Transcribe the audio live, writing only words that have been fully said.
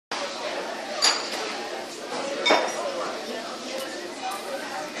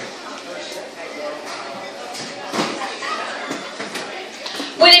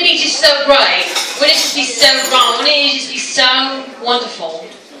so bright? Wouldn't it just be so wrong? Wouldn't it just be so wonderful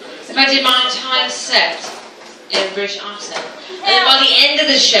if I did my entire set in a British accent? And then by the end of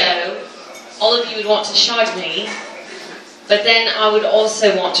the show, all of you would want to shag me, but then I would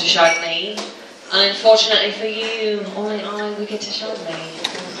also want to shag me, and unfortunately for you, only I would get to shag me.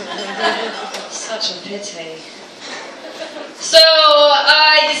 Such a pity. So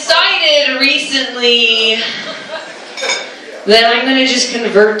I decided recently that I'm going to just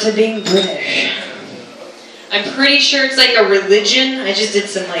convert to being British. I'm pretty sure it's like a religion. I just did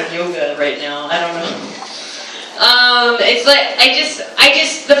some like yoga right now. I don't know. It's like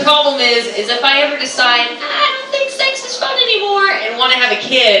the problem is if I ever decide I don't think sex is fun anymore and want to have a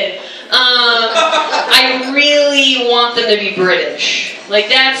kid, I really want them to be British. Like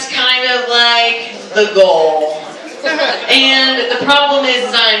that's kind of like the goal. And the problem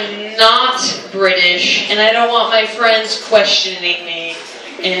is I'm not British, and I don't want my friends questioning me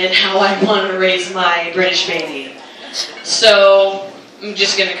and how I want to raise my British baby. So I'm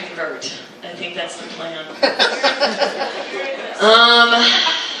just going to convert. I think that's the plan.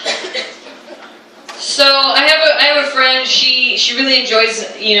 So I have a friend. She really enjoys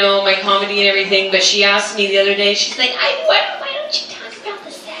my comedy and everything. But she asked me the other day. She's like, why don't you talk about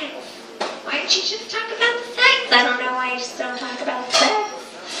the sex? Why don't you just talk about the sex? I don't know why you just don't talk about the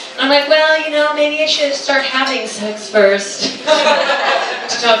sex. And I'm like, well, maybe I should start having sex first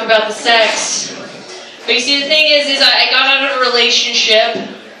to talk about the sex. But you see, the thing is I got out of a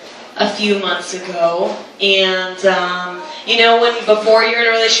relationship a few months ago, and when before you're in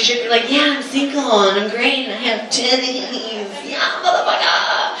a relationship, you're like, yeah, I'm single and I'm great and I have titties, yeah,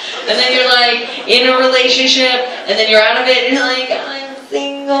 motherfucker. And then you're like in a relationship, and then you're out of it, and you're like, I'm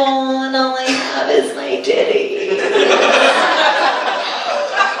single and all I have is my titties.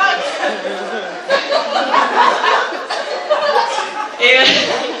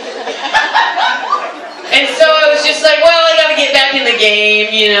 And so I was just like, well, I gotta get back in the game,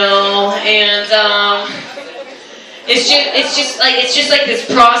 and it's just like this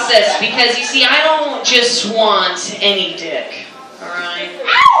process, because you see, I don't just want any dick, alright?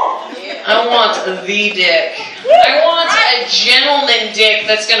 I want the dick. I want a gentleman dick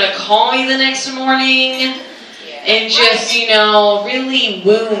that's gonna call me the next morning and just, really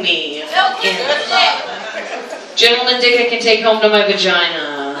woo me. Gentleman dick I can take home to my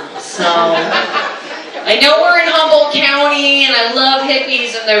vagina. So I know we're in Humboldt County, and I love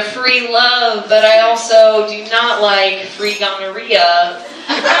hippies and their free love, but I also do not like free gonorrhea.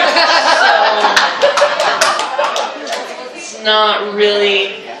 So it's not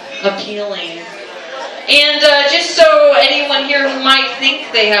really appealing. And just so anyone here who might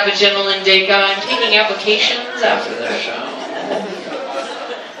think they have a gentleman dick, I'm taking applications after the show.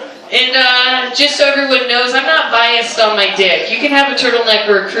 And just so everyone knows, I'm not biased on my dick. You can have a turtleneck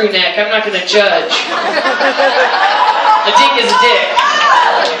or a crew neck. I'm not going to judge. A dick is a dick.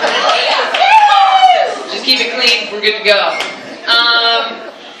 Just keep it clean. We're good to go.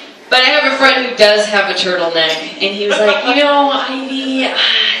 But I have a friend who does have a turtleneck. And he was like, Ivy, it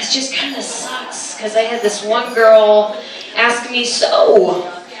just kind of sucks. Because I had this one girl ask me, so,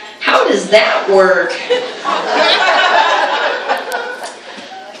 how does that work?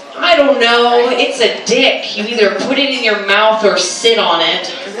 I don't know. It's a dick. You either put it in your mouth or sit on it.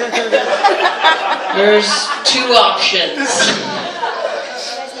 There's two options.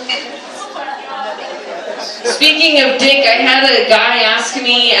 Speaking of dick, I had a guy ask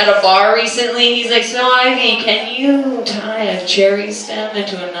me at a bar recently. He's like, so Ivy, can you tie a cherry stem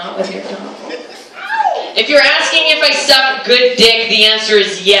into a knot with your tongue? If you're asking if I suck good dick, the answer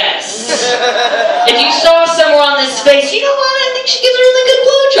is yes. If you saw somewhere on this face, you know what, I think she gives a really good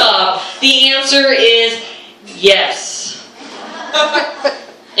blowjob, the answer is yes.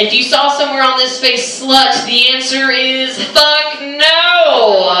 If you saw somewhere on this face slut, the answer is fuck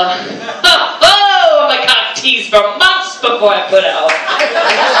no. Oh, my cock teased for months before I put out.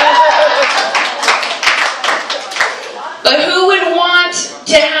 But who would want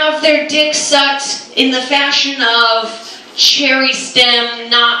to have their dick sucked in the fashion of cherry stem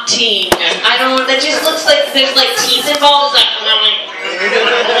knotting? I don't know, that just looks like there's like teeth involved. It's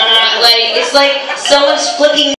like, it's like someone's flicking